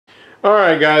All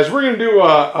right, guys, we're going to do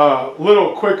a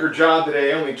little quicker job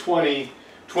today, only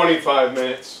 25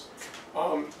 minutes.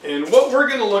 And what we're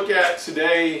going to look at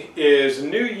today is a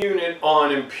new unit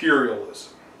on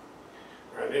imperialism.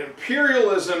 Right? And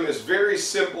imperialism is very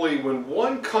simply when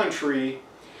one country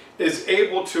is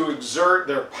able to exert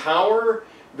their power,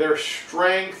 their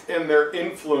strength, and their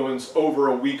influence over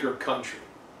a weaker country.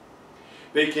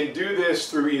 They can do this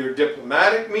through either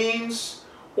diplomatic means,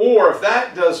 or if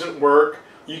that doesn't work,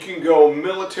 you can go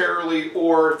militarily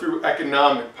or through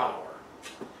economic power.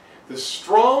 The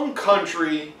strong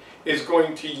country is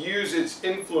going to use its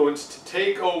influence to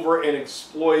take over and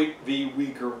exploit the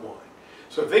weaker one.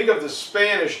 So think of the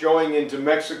Spanish going into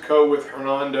Mexico with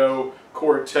Hernando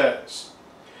Cortez.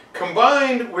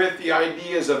 Combined with the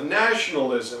ideas of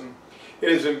nationalism, it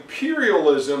is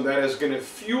imperialism that is going to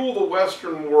fuel the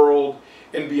Western world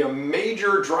and be a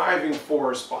major driving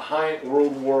force behind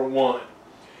World War I.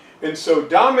 And so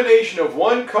domination of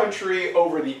one country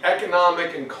over the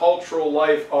economic and cultural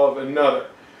life of another.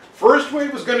 First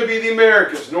wave was going to be the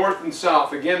Americas, North and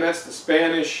South. Again, that's the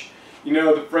Spanish,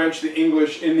 the French, the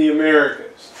English in the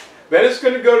Americas. Then it's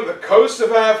going to go to the coast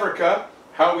of Africa,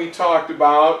 how we talked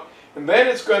about, and then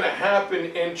it's going to happen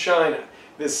in China.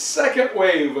 The second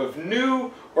wave of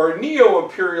new or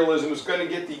neo-imperialism is going to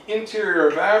get the interior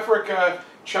of Africa,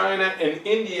 China, and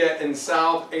India and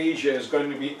South Asia is going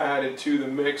to be added to the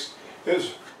mix,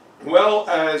 as well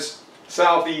as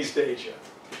Southeast Asia.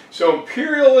 So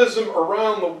imperialism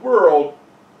around the world,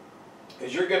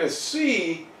 as you're going to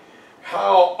see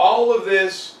how all of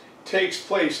this takes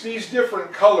place. These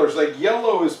different colors, like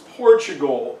yellow is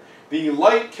Portugal, the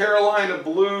light Carolina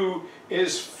blue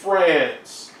is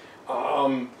France.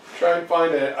 Try and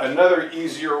find another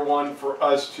easier one for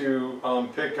us to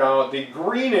pick out. The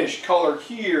greenish color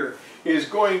here is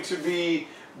going to be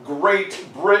Great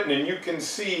Britain, and you can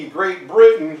see Great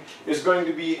Britain is going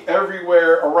to be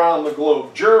everywhere around the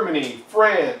globe. Germany,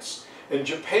 France, and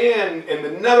Japan and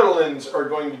the Netherlands are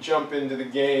going to jump into the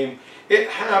game. It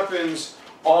happens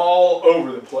all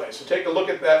over the place. So take a look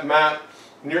at that map,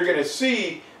 and you're going to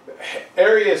see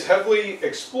areas heavily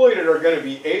exploited are going to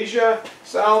be Asia,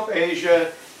 South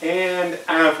Asia, and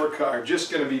Africa are just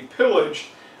going to be pillaged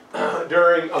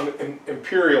during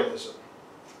imperialism.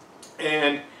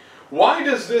 And why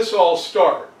does this all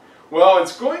start? Well,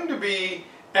 it's going to be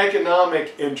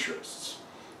economic interests.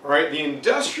 All right? The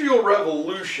Industrial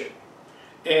Revolution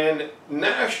and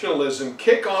nationalism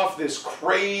kick off this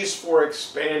craze for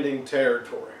expanding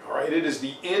territory. All right? It is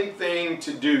the in thing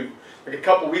to do. Like a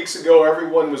couple weeks ago,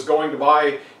 everyone was going to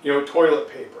buy, toilet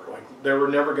paper. Like they were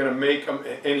never going to make them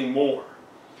anymore.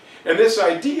 And this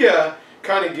idea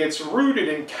kind of gets rooted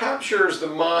and captures the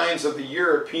minds of the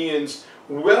Europeans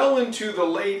well into the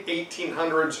late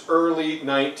 1800s, early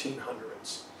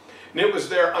 1900s. And it was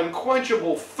their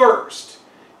unquenchable thirst.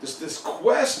 This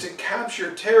quest to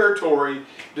capture territory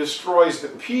destroys the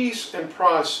peace and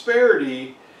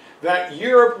prosperity that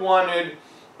Europe wanted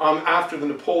after the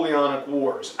Napoleonic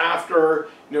Wars. After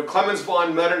Clemens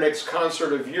von Metternich's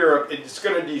Concert of Europe, it's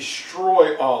going to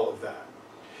destroy all of that.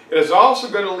 It is also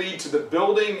going to lead to the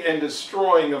building and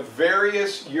destroying of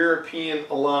various European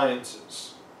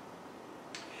alliances.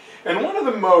 And one of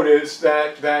the motives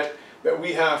that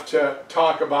we have to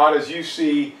talk about, as you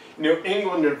see,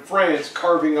 England and France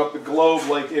carving up the globe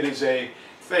like it is a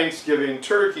Thanksgiving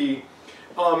turkey,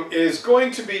 is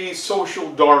going to be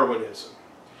social Darwinism.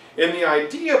 And the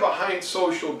idea behind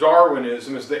social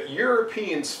Darwinism is that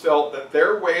Europeans felt that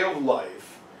their way of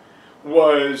life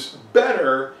was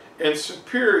better and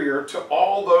superior to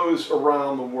all those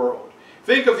around the world.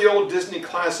 Think of the old Disney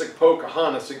classic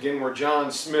Pocahontas, again, where John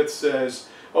Smith says,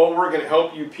 oh, we're going to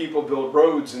help you people build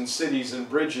roads and cities and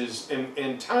bridges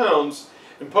and towns.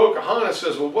 And Pocahontas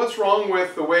says, well, what's wrong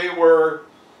with the way we're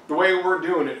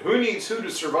doing it? Who needs who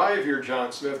to survive here,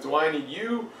 John Smith? Do I need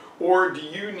you or do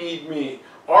you need me?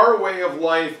 Our way of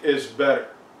life is better.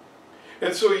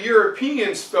 And so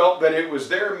Europeans felt that it was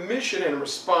their mission and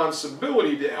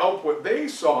responsibility to help what they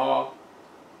saw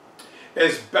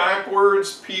as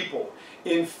backwards people,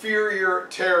 inferior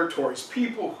territories,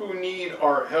 people who need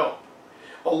our help.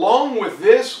 Along with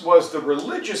this was the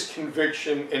religious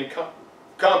conviction and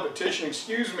competition,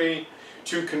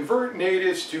 to convert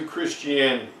natives to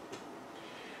Christianity.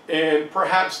 And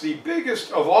perhaps the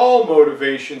biggest of all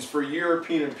motivations for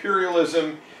European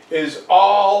imperialism is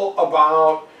all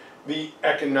about the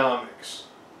economics.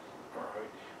 All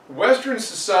right. Western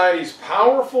society's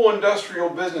powerful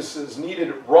industrial businesses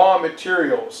needed raw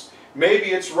materials. Maybe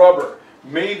it's rubber,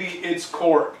 maybe it's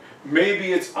cork,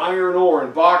 maybe it's iron ore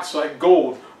and bauxite,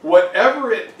 gold.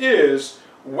 Whatever it is,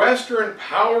 Western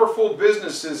powerful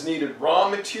businesses needed raw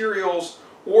materials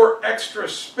or extra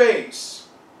space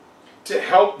to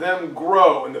help them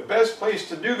grow. And the best place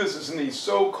to do this is in these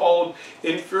so-called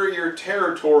inferior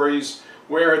territories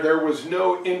where there was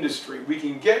no industry. We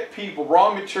can get people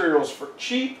raw materials for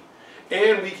cheap,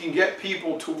 and we can get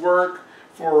people to work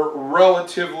for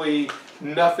relatively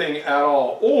nothing at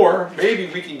all. Or maybe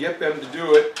we can get them to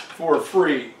do it for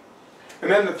free.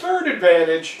 And then the third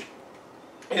advantage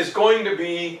is going to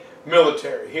be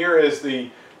military. Here is the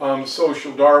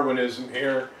social Darwinism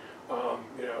here.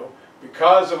 You know,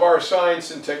 because of our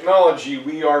science and technology,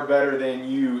 we are better than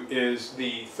you is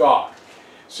the thought.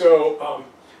 So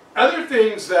other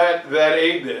things that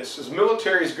aid this is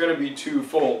military is going to be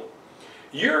twofold.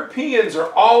 Europeans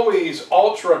are always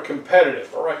ultra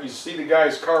competitive. All right, you see the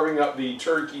guys carving up the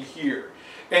turkey here.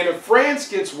 And if France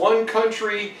gets one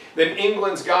country, then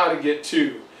England's got to get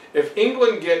two. If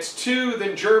England gets two,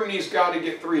 then Germany's got to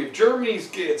get three. If Germany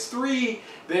gets three,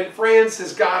 then France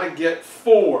has got to get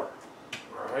four.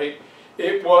 All right.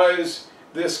 It was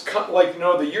this, like, you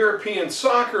know, the European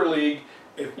Soccer League.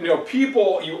 You know,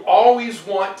 people, you always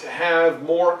want to have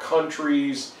more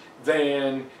countries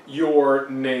than your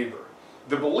neighbor.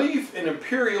 The belief in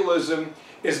imperialism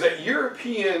is that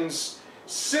Europeans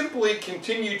simply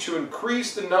continue to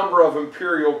increase the number of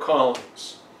imperial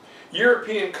colonies.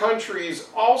 European countries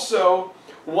also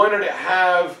wanted to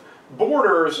have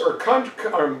borders or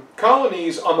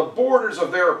colonies on the borders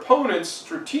of their opponents,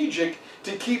 strategic,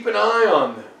 to keep an eye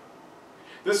on them.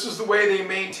 This is the way they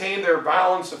maintain their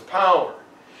balance of power.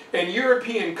 And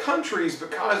European countries,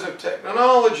 because of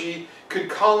technology, could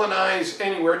colonize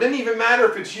anywhere. It doesn't even matter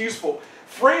if it's useful.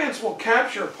 France will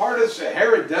capture part of the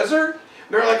Sahara Desert.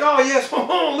 They're like, oh yes,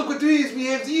 oh, look at these, we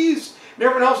have these. And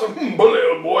everyone else is,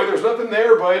 boy, there's nothing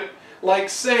there but like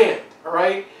sand, all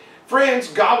right? France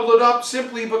gobbled it up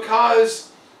simply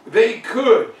because they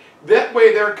could. That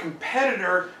way their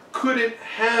competitor couldn't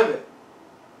have it.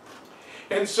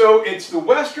 And so it's the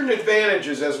Western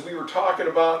advantages, as we were talking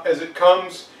about, as it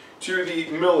comes to the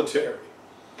military.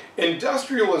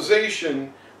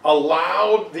 Industrialization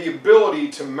allowed the ability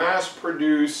to mass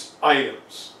produce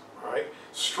items, all right?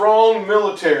 Strong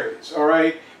militaries, all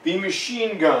right? The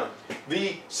machine gun,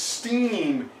 the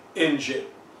steam engine,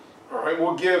 all right,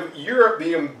 will give Europe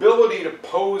the ability to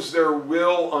pose their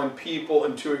will on people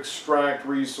and to extract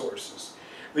resources.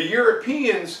 The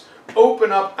Europeans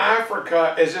open up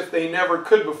Africa as if they never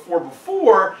could before.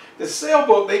 Before, the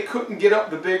sailboat, they couldn't get up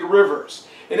the big rivers.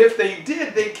 And if they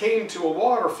did, they came to a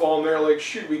waterfall and they're like,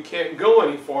 shoot, we can't go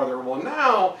any farther. Well,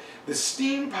 now the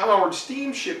steam-powered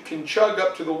steamship can chug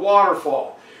up to the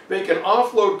waterfall. They can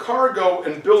offload cargo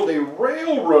and build a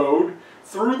railroad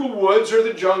through the woods or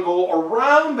the jungle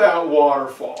around that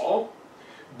waterfall,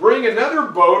 bring another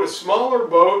boat, a smaller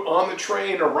boat, on the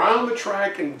train around the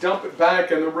track and dump it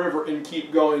back in the river and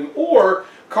keep going, or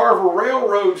carve a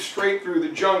railroad straight through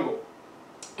the jungle.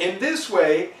 In this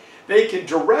way, they can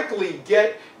directly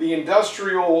get the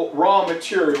industrial raw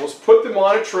materials, put them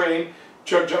on a train,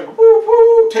 chug, chug, woo,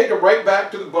 woo, take them right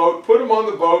back to the boat, put them on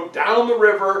the boat, down the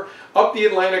river, up the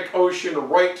Atlantic Ocean,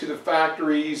 right to the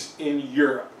factories in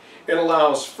Europe. It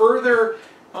allows further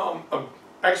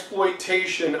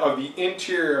exploitation of the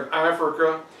interior of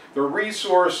Africa, the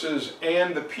resources,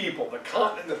 and the people. The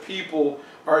continent and the people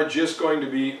are just going to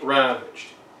be ravaged.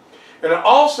 And it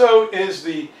also is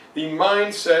the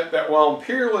mindset that while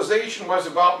imperialization was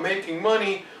about making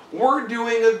money, we're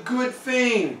doing a good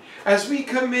thing. As we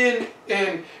come in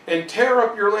and tear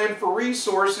up your land for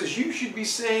resources, you should be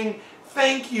saying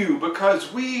thank you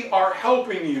because we are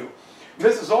helping you. And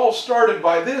this is all started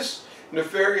by this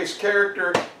nefarious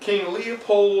character, King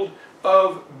Leopold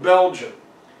of Belgium.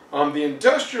 The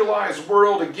industrialized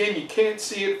world, again, you can't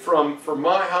see it from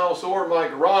my house or my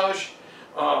garage,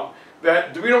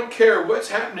 that we don't care what's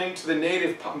happening to the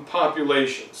native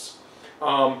populations.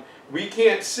 We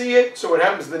can't see it, so what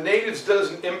happens to the natives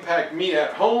doesn't impact me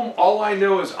at home. All I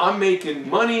know is I'm making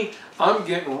money, I'm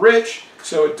getting rich,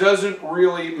 so it doesn't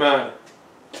really matter.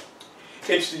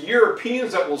 It's the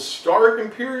Europeans that will start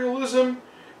imperialism,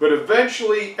 but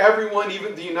eventually everyone,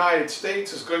 even the United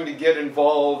States, is going to get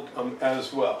involved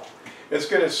as well. It's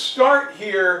going to start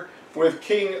here with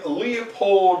King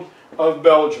Leopold of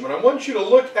Belgium. And I want you to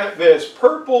look at this.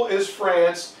 Purple is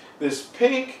France. This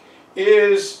pink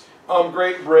is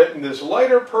Great Britain. This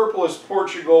lighter purple is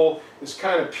Portugal. This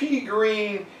kind of pea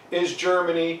green is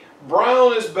Germany.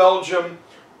 Brown is Belgium.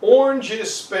 Orange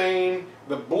is Spain.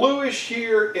 The bluish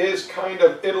here is kind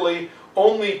of Italy.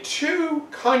 Only two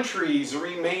countries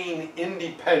remain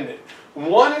independent.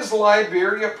 One is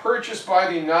Liberia, purchased by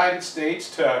the United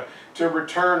States to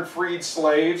return freed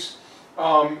slaves.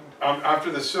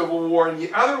 after the Civil War, and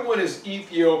the other one is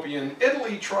Ethiopia. And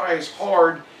Italy tries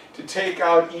hard to take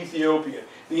out Ethiopia.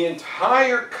 The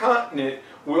entire continent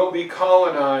will be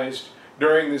colonized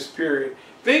during this period.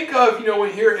 Think of, when you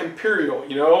hear imperial,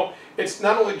 it's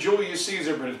not only Julius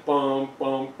Caesar, but it's bum,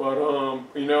 bum, ba-dum,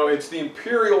 it's the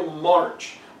imperial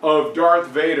march of Darth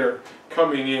Vader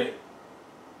coming in.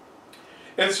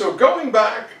 And so going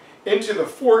back into the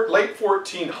late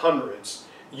 1400s,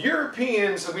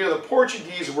 Europeans, the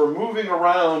Portuguese were moving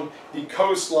around the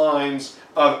coastlines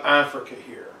of Africa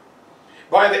here.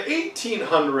 By the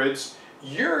 1800s,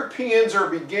 Europeans are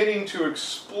beginning to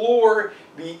explore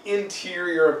the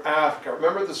interior of Africa.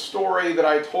 Remember the story that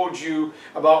I told you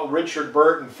about Richard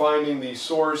Burton finding the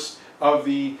source of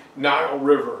the Nile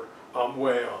River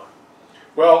way on?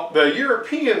 Well, the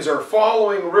Europeans are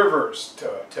following rivers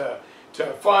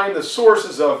to find the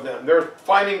sources of them. They're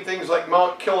finding things like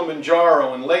Mount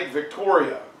Kilimanjaro and Lake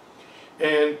Victoria.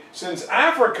 And since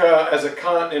Africa as a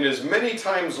continent is many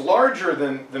times larger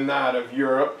than that of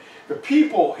Europe, the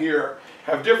people here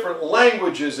have different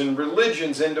languages and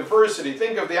religions and diversity.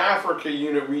 Think of the Africa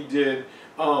unit we did,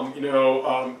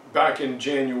 back in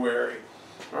January.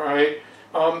 All right,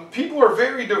 people are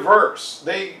very diverse.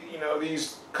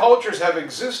 These cultures have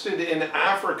existed in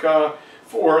Africa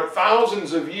for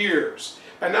thousands of years,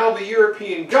 and now the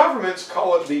European governments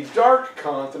call it the Dark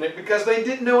Continent because they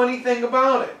didn't know anything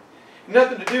about it.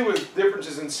 Nothing to do with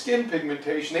differences in skin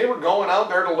pigmentation. They were going out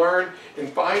there to learn and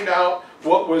find out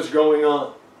what was going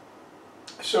on.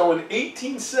 So in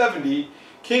 1870,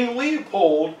 King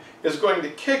Leopold is going to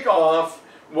kick off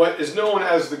what is known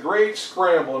as the Great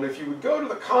Scramble. And if you would go to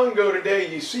the Congo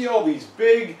today, you see all these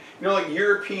big, like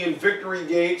European victory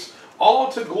gates,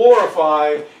 all to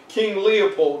glorify King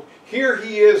Leopold. Here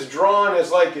he is drawn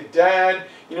as like a dad,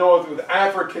 with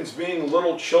Africans being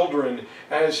little children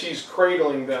as he's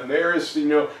cradling them. There is,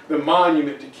 the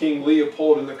monument to King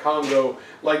Leopold in the Congo,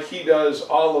 like he does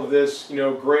all of this,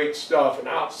 great stuff. And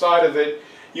outside of it,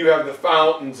 you have the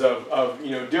fountains of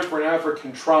different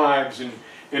African tribes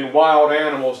and wild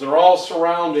animals. They're all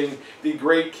surrounding the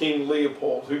great King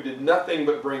Leopold, who did nothing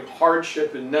but bring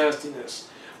hardship and nastiness.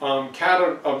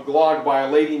 Catalogued by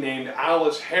a lady named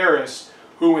Alice Harris,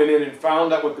 who went in and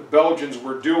found out what the Belgians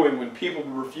were doing when people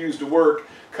refused to work,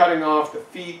 cutting off the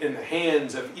feet and the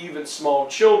hands of even small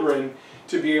children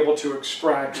to be able to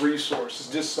extract resources.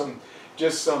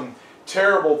 Just some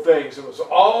terrible things. It was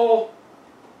all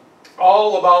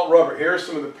about rubber. Here's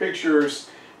some of the pictures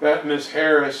that Miss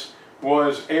Harris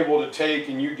was able to take,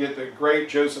 and you get the great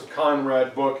Joseph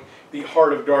Conrad book, The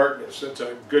Heart of Darkness. It's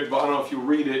a good book. I don't know if you'll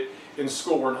read it in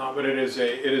school or not, but it is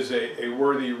a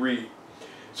worthy read.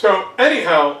 So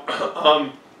anyhow,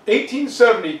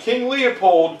 1870, King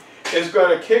Leopold is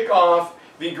going to kick off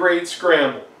the Great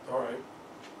Scramble. All right,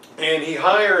 and he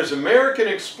hires American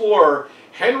explorer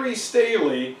Henry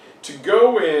Staley to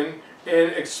go in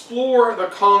and explore the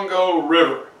Congo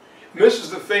River. And this is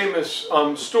the famous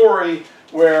story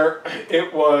where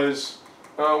it was,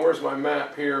 where's my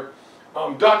map here?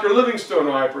 Dr. Livingstone,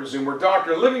 I presume, where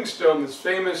Dr. Livingstone, this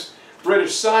famous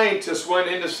British scientist, went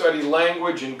in to study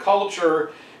language and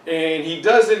culture, and he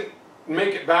doesn't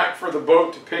make it back for the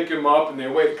boat to pick him up, and they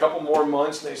wait a couple more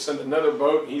months, and they send another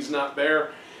boat, and he's not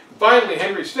there. Finally,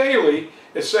 Henry Staley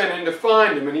is sent in to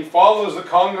find him, and he follows the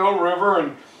Congo River,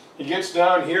 and he gets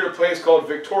down here to a place called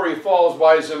Victoria Falls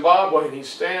by Zimbabwe, and he's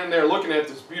standing there looking at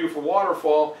this beautiful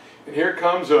waterfall, and here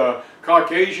comes a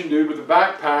Caucasian dude with a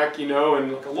backpack,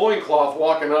 and like a loincloth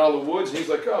walking out of the woods, and he's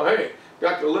like, oh, hey,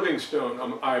 Dr.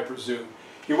 Livingstone, I presume.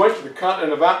 He went to the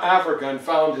continent of Africa and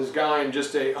found his guy in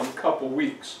just a couple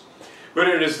weeks. But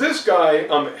it is this guy,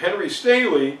 Henry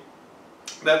Staley,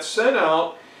 that's sent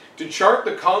out to chart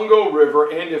the Congo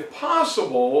River and, if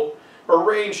possible,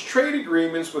 arrange trade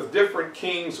agreements with different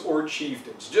kings or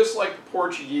chieftains, just like the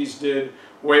Portuguese did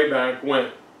way back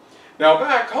when. Now,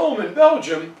 back home in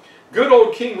Belgium, good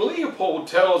old King Leopold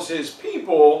tells his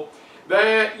people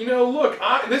that, look,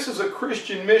 this is a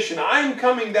Christian mission. I'm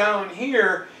coming down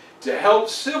here to help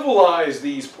civilize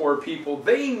these poor people.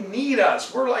 They need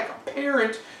us. We're like a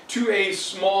parent to a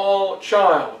small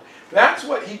child. That's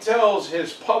what he tells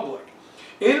his public.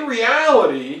 In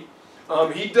reality,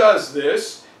 he does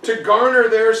this to garner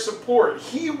their support.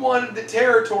 He wanted the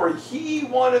territory. He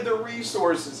wanted the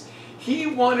resources. He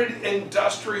wanted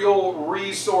industrial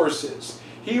resources.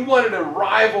 He wanted to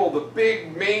rival the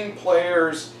big main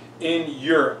players in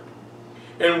Europe.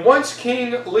 And once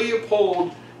King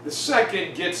Leopold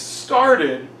II gets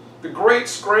started, the Great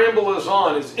Scramble is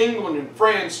on as England and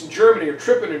France and Germany are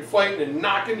tripping and fighting and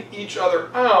knocking each other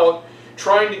out,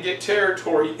 trying to get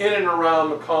territory in and around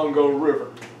the Congo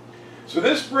River. So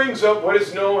this brings up what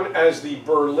is known as the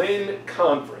Berlin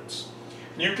Conference.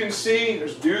 You can see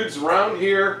there's dudes around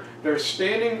here. They're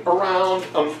standing around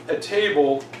a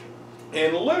table,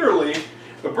 and literally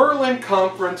the Berlin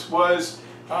Conference was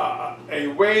a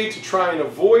way to try and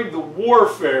avoid the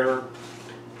warfare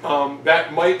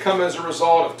that might come as a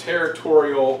result of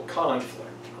territorial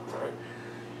conflict. Right?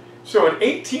 So in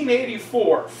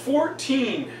 1884,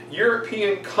 14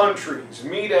 European countries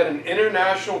meet at an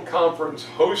international conference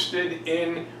hosted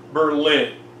in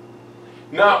Berlin.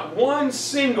 Not one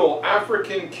single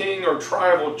African king or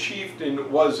tribal chieftain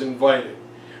was invited.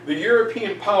 The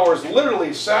European powers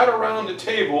literally sat around a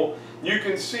table. You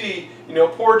can see,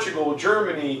 Portugal,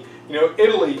 Germany,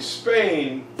 Italy,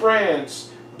 Spain,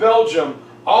 France, Belgium,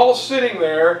 all sitting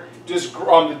there. Just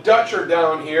the Dutch are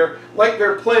down here like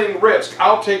they're playing Risk.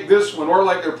 I'll take this one, or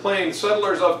like they're playing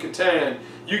Settlers of Catan.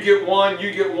 You get one,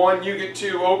 you get one, you get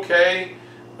two. Okay.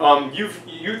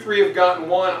 You three have gotten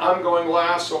one, I'm going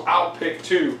last, so I'll pick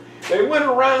two. They went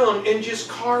around and just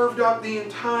carved up the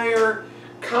entire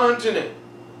continent.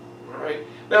 All right.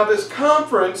 Now this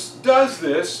conference does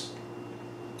this,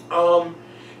 and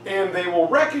they will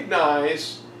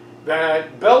recognize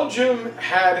that Belgium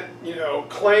had,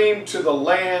 claim to the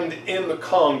land in the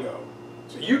Congo.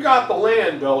 So you got the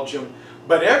land, Belgium,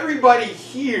 but everybody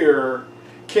here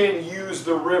can use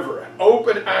the river,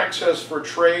 open access for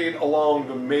trade along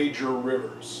the major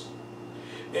rivers.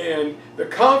 And the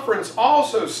conference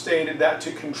also stated that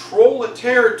to control a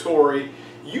territory,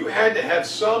 you had to have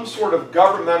some sort of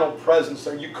governmental presence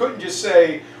there. You couldn't just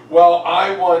say, well,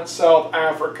 I want South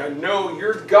Africa. No,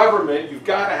 your government, you've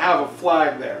got to have a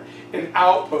flag there, an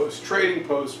outpost, trading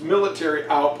post, military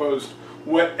outpost,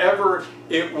 whatever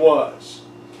it was.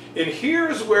 And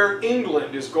here's where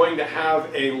England is going to have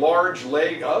a large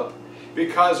leg up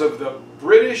because of the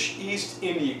British East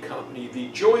India Company, the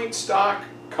joint stock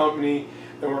company,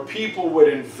 where people would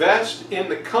invest in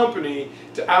the company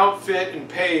to outfit and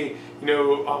pay,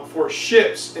 for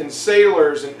ships and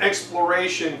sailors and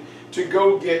exploration to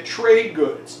go get trade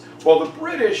goods. Well, the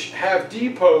British have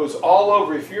depots all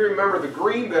over. If you remember the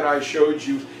green that I showed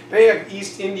you, they have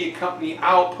East India Company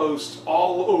outposts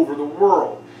all over the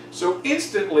world. So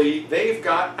instantly, they've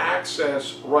got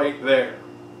access right there.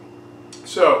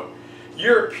 So,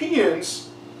 Europeans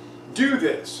do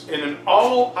this in an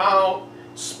all-out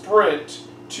sprint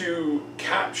to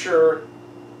capture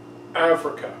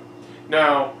Africa.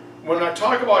 Now, when I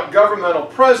talk about governmental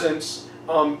presence,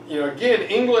 again,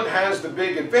 England has the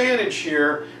big advantage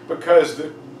here because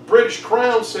the British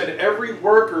Crown said every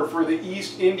worker for the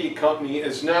East India Company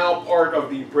is now part of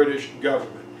the British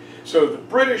government. So the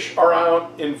British are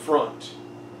out in front.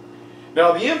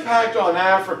 Now the impact on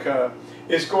Africa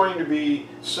is going to be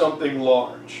something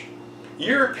large.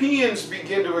 Europeans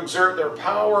begin to exert their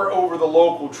power over the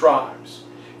local tribes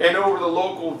and over the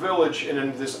local village in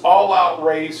this all-out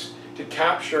race to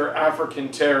capture African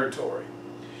territory.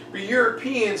 But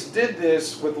Europeans did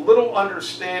this with little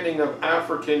understanding of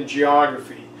African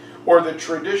geography or the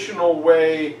traditional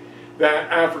way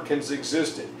that Africans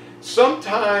existed.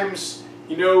 Sometimes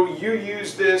you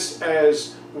use this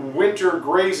as winter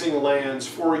grazing lands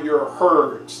for your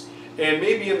herds. And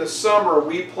maybe in the summer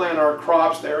we plant our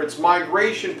crops there. It's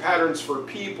migration patterns for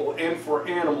people and for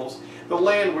animals. The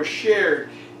land was shared.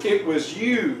 It was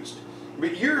used.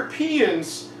 But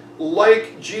Europeans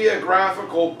like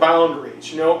geographical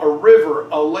boundaries. A river,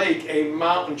 a lake, a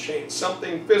mountain chain,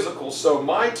 something physical. So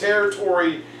my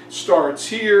territory starts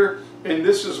here and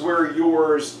this is where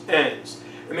yours ends.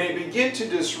 And they begin to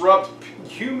disrupt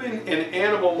human and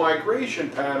animal migration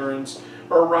patterns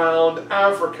around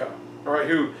Africa, all right,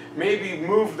 who maybe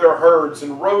moved their herds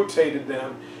and rotated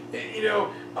them.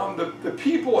 The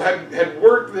people had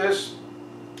worked this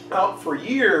out for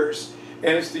years,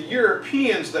 and it's the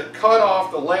Europeans that cut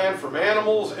off the land from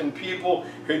animals, and people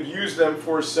could use them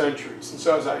for centuries. And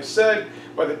so, as I said,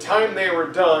 by the time they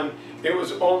were done, it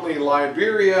was only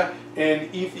Liberia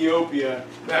and Ethiopia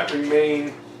that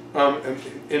remained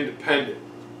independent.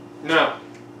 Now,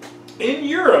 in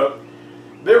Europe,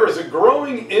 there was a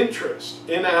growing interest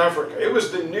in Africa. It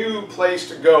was the new place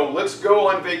to go. Let's go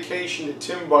on vacation to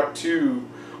Timbuktu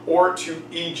or to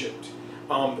Egypt.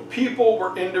 The people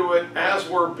were into it, as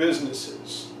were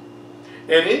businesses.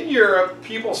 And in Europe,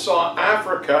 people saw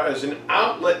Africa as an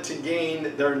outlet to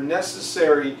gain their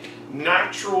necessary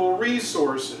natural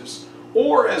resources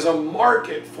or as a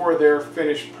market for their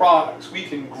finished products. We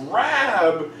can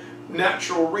grab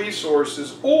natural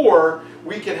resources, or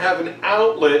we can have an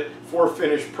outlet for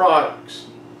finished products.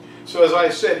 So as I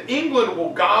said, England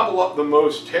will gobble up the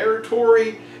most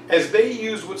territory as they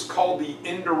use what's called the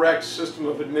indirect system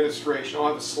of administration. I'll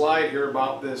have a slide here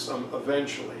about this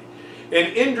eventually.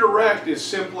 And indirect is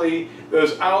simply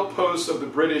those outposts of the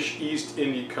British East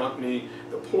India Company,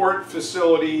 the port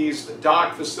facilities, the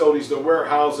dock facilities, the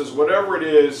warehouses, whatever it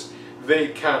is, they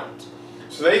count.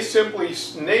 So they simply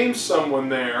name someone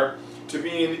there to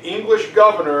be an English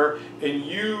governor, and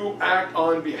you act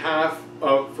on behalf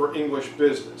of for English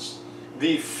business.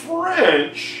 The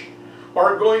French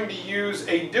are going to use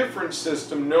a different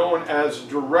system known as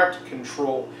direct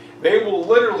control. They will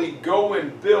literally go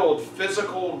and build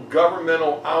physical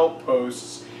governmental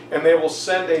outposts, and they will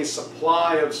send a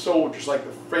supply of soldiers, like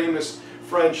the famous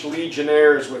French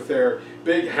legionnaires with their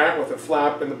big hat with a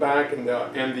flap in the back and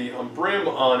the brim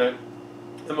on it.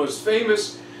 The most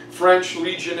famous French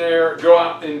legionnaire go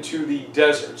out into the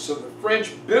desert. So the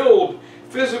French build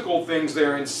physical things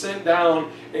there and send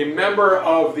down a member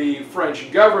of the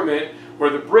French government, where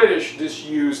the British just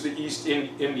use the East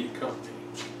India Company.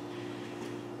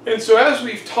 And so as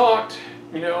we've talked,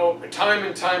 time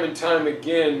and time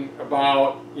again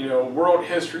about, world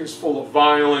history is full of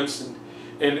violence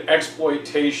and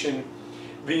exploitation.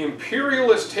 The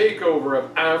imperialist takeover of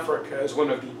Africa is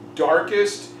one of the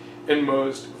darkest and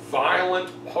most violent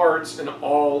parts in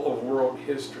all of world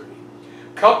history.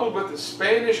 Coupled with the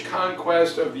Spanish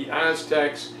conquest of the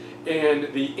Aztecs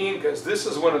and the Incas, this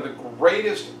is one of the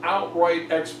greatest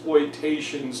outright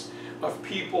exploitations of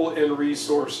people and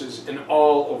resources in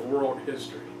all of world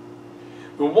history.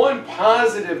 The one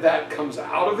positive that comes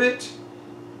out of it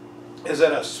is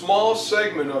that a small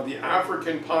segment of the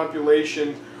African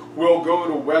population will go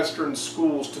to Western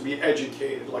schools to be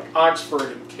educated, like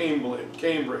Oxford and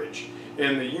Cambridge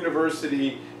and the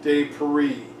Université de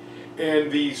Paris.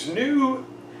 And these new,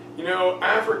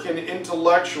 African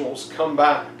intellectuals come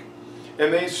back,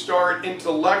 and they start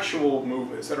intellectual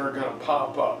movements that are going to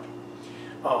pop up.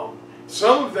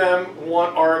 Some of them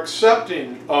are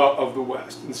accepting of the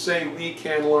West and saying we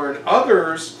can learn.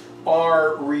 Others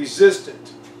are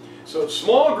resistant. So a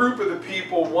small group of the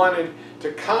people wanted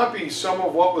to copy some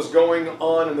of what was going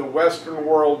on in the Western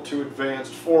world to advance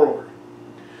forward.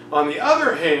 On the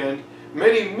other hand,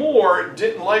 many more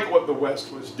didn't like what the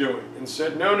West was doing and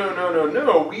said,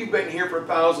 no, we've been here for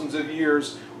thousands of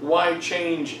years, why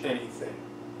change anything?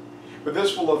 But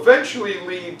this will eventually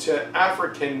lead to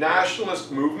African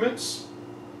nationalist movements,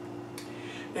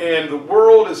 and the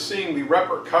world is seeing the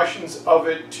repercussions of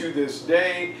it to this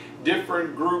day,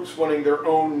 different groups wanting their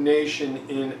own nation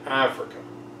in Africa.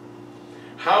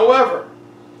 However,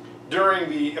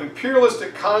 during the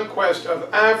imperialistic conquest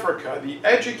of Africa, the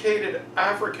educated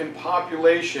African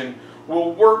population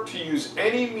will work to use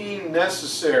any means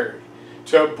necessary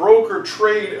to broker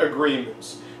trade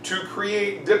agreements, to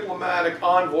create diplomatic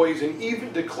envoys, and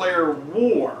even declare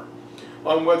war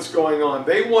on what's going on.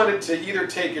 They wanted to either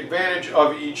take advantage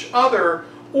of each other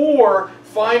or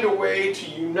find a way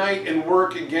to unite and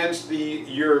work against the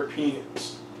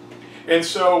Europeans. And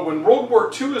so when World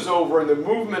War II is over and the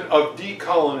movement of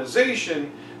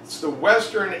decolonization, it's the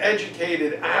Western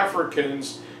educated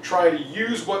Africans try to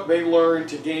use what they learned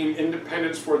to gain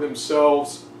independence for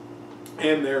themselves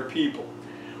and their people.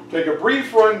 Take a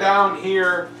brief rundown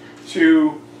here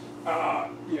to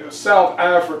South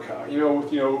Africa,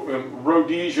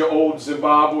 Rhodesia, old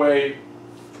Zimbabwe,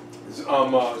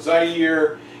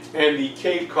 Zaire, and the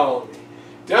Cape Colony.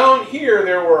 Down here,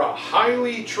 there were a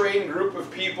highly trained group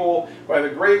of people by the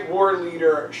great war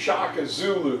leader Shaka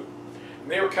Zulu.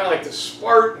 And they were kind of like the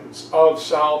Spartans of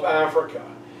South Africa.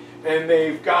 And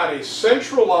they've got a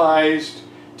centralized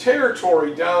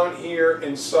territory down here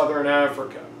in southern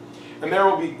Africa. And there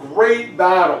will be great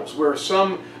battles where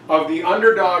some of the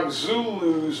underdog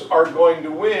Zulus are going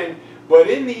to win, but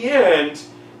in the end,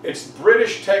 it's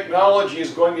British technology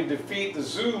is going to defeat the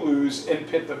Zulus and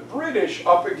pit the British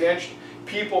up against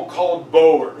people called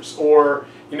Boers, or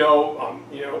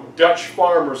Dutch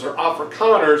farmers or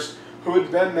Afrikaners who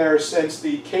had been there since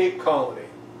the Cape Colony.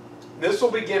 This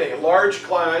will begin a large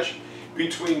clash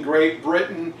between Great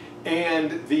Britain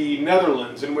and the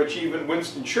Netherlands, in which even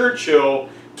Winston Churchill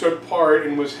took part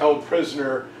and was held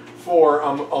prisoner for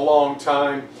a long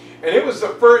time. And it was the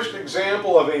first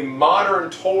example of a modern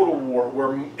total war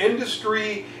where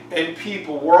industry and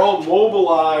people were all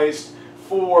mobilized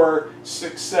for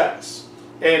success.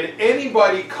 And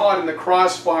anybody caught in the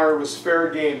crossfire was fair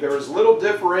game. There was little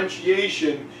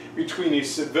differentiation between a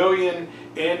civilian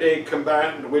and a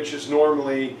combatant, which is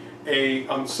normally a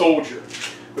soldier.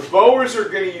 The Boers are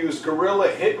going to use guerrilla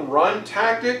hit-and-run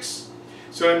tactics.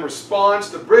 So in response,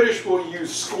 the British will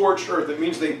use scorched earth. That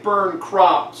means they burn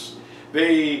crops,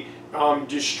 they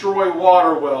destroy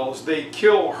water wells, they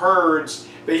kill herds,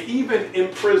 They even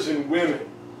imprison women.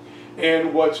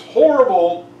 And what's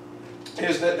horrible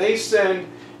is that they send,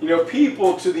 you know,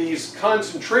 people to these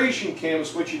concentration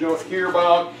camps, which you don't hear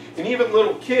about, and even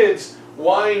little kids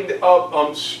wind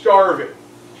up starving.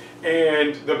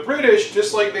 And the British,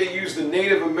 just like they used the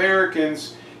Native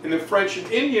Americans in the French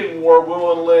and Indian War,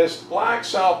 will enlist black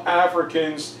South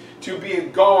Africans to be a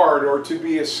guard or to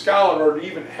be a scout or to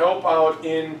even help out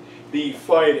in the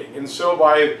fighting. And so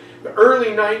by the early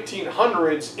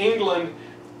 1900s, England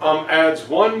adds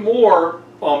one more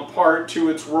part to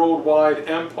its worldwide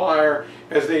empire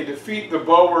as they defeat the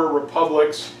Boer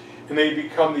republics and they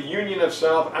become the Union of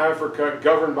South Africa,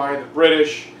 governed by the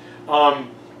British.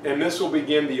 And this will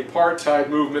begin the apartheid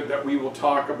movement that we will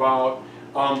talk about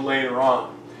later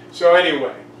on. So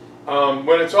anyway,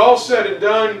 when it's all said and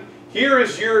done, here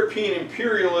is European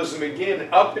imperialism again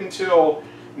up until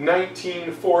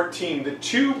 1914. The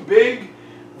two big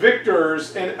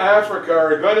victors in Africa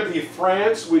are going to be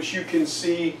France, which you can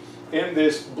see in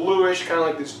this bluish, kind of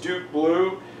like this Duke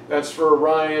blue. That's for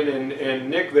Ryan and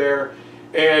Nick there.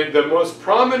 And the most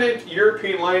prominent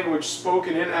European language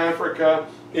spoken in Africa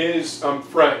is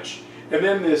French. And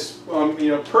then this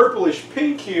purplish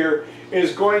pink here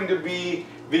is going to be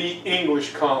the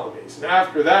English colonies. And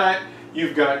after that,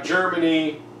 you've got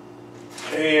Germany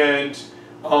and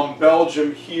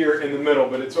Belgium here in the middle.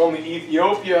 But it's only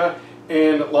Ethiopia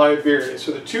and Liberia.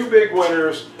 So the two big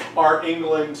winners are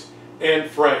England and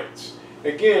France.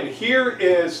 Again, here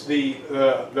is the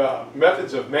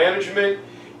methods of management.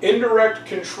 Indirect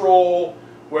control,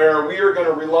 where we are going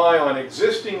to rely on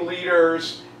existing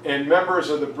leaders and members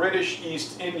of the British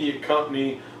East India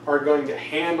Company are going to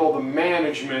handle the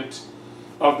management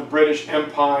of the British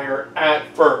Empire at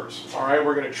first. All right,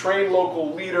 we're going to train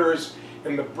local leaders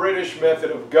in the British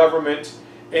method of government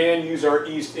and use our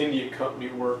East India Company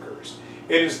workers.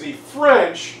 It is the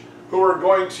French who are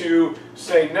going to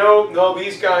say, no,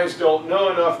 these guys don't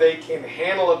know enough, they can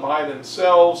handle it by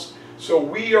themselves. So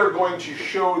we are going to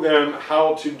show them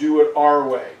how to do it our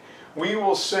way. We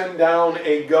will send down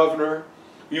a governor.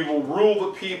 We will rule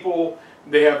the people.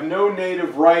 They have no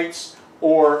native rights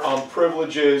or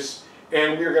privileges.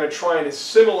 And we are going to try and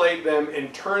assimilate them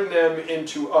and turn them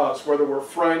into us, whether we're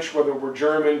French, whether we're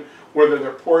German, whether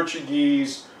they're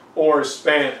Portuguese or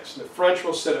Spanish. The French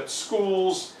will set up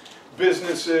schools,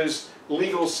 businesses,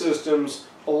 legal systems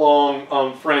along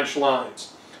French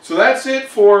lines. So that's it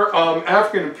for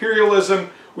African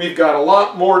imperialism. We've got a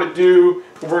lot more to do,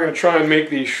 but we're going to try and make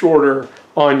these shorter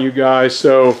on you guys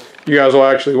so you guys will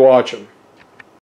actually watch them.